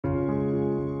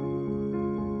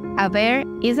AVER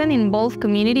is an involved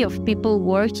community of people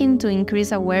working to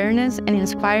increase awareness and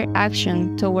inspire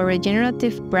action toward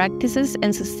regenerative practices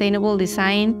and sustainable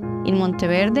design in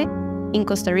Monteverde, in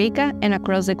Costa Rica, and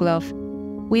across the globe.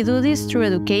 We do this through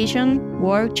education,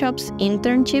 workshops,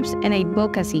 internships, and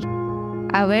advocacy.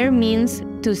 AVER means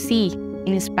to see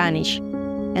in Spanish,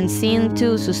 and seeing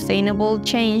to sustainable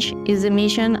change is the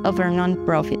mission of our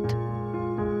nonprofit.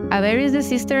 AVER is the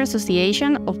sister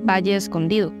association of Valle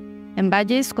Escondido, and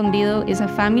Valle Escondido is a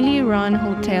family-run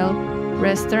hotel,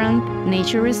 restaurant,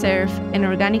 nature reserve, and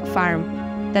organic farm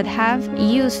that have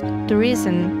used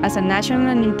tourism as a national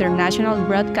and international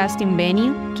broadcasting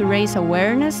venue to raise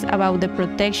awareness about the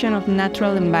protection of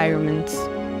natural environments.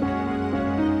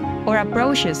 Our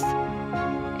approaches: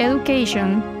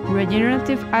 education,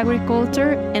 regenerative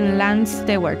agriculture, and land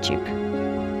stewardship.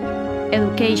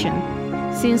 Education.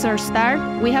 Since our start,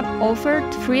 we have offered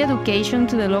free education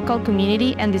to the local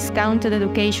community and discounted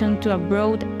education to a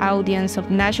broad audience of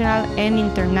national and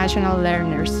international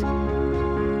learners.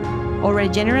 Our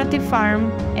regenerative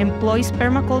farm employs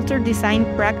permaculture design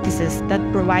practices that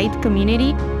provide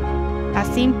community a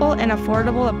simple and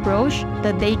affordable approach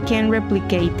that they can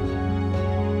replicate.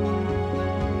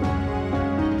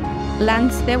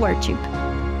 Land stewardship.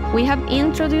 We have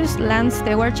introduced land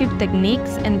stewardship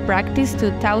techniques and practice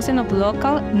to thousands of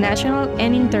local, national,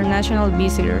 and international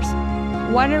visitors.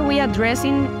 What are we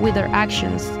addressing with our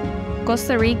actions?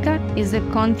 Costa Rica is the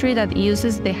country that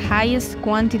uses the highest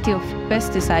quantity of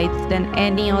pesticides than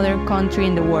any other country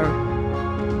in the world.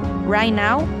 Right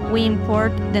now, we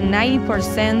import the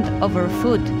 90% of our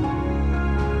food.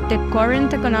 The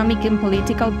current economic and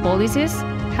political policies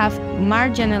have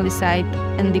marginalized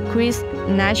and decreased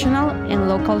national and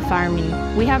local farming.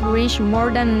 We have reached more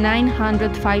than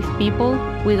 905 people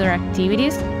with our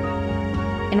activities,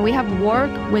 and we have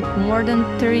worked with more than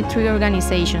 33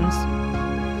 organizations.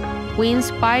 We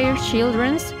inspire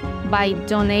children by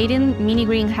donating mini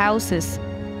greenhouses,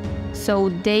 so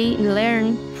they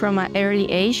learn from an early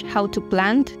age how to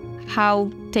plant, how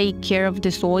take care of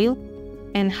the soil,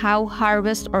 and how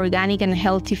harvest organic and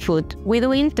healthy food. We do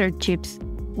internships.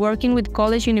 Working with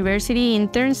college university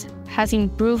interns has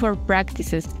improved our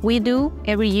practices. We do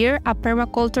every year a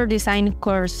permaculture design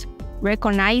course,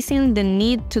 recognizing the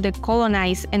need to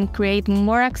decolonize and create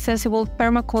more accessible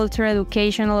permaculture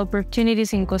educational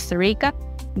opportunities in Costa Rica.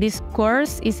 This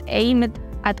course is aimed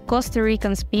at Costa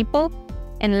Rican people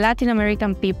and Latin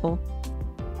American people.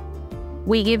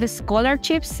 We give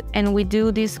scholarships, and we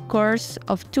do this course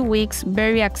of 2 weeks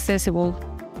very accessible.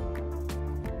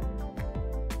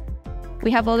 We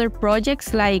have other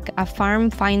projects like a Farm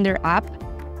Finder app,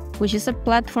 which is a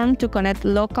platform to connect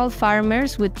local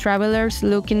farmers with travelers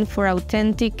looking for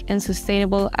authentic and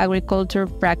sustainable agriculture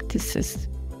practices.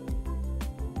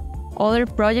 Other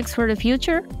projects for the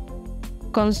future: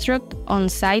 construct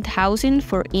on-site housing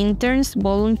for interns,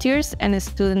 volunteers, and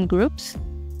student groups,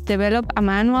 develop a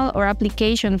manual or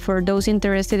application for those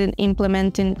interested in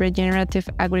implementing regenerative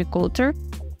agriculture,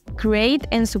 create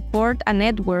and support a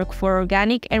network for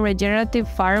organic and regenerative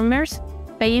farmers,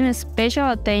 paying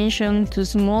special attention to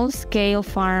small-scale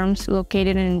farms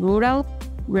located in rural,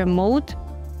 remote,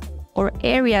 or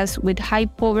areas with high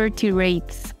poverty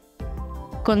rates.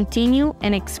 Continue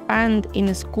and expand in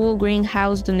a school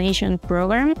greenhouse donation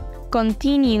program.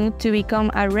 Continue to become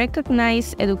a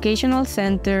recognized educational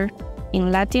center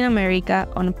in Latin America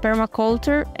on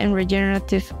permaculture and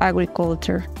regenerative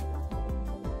agriculture.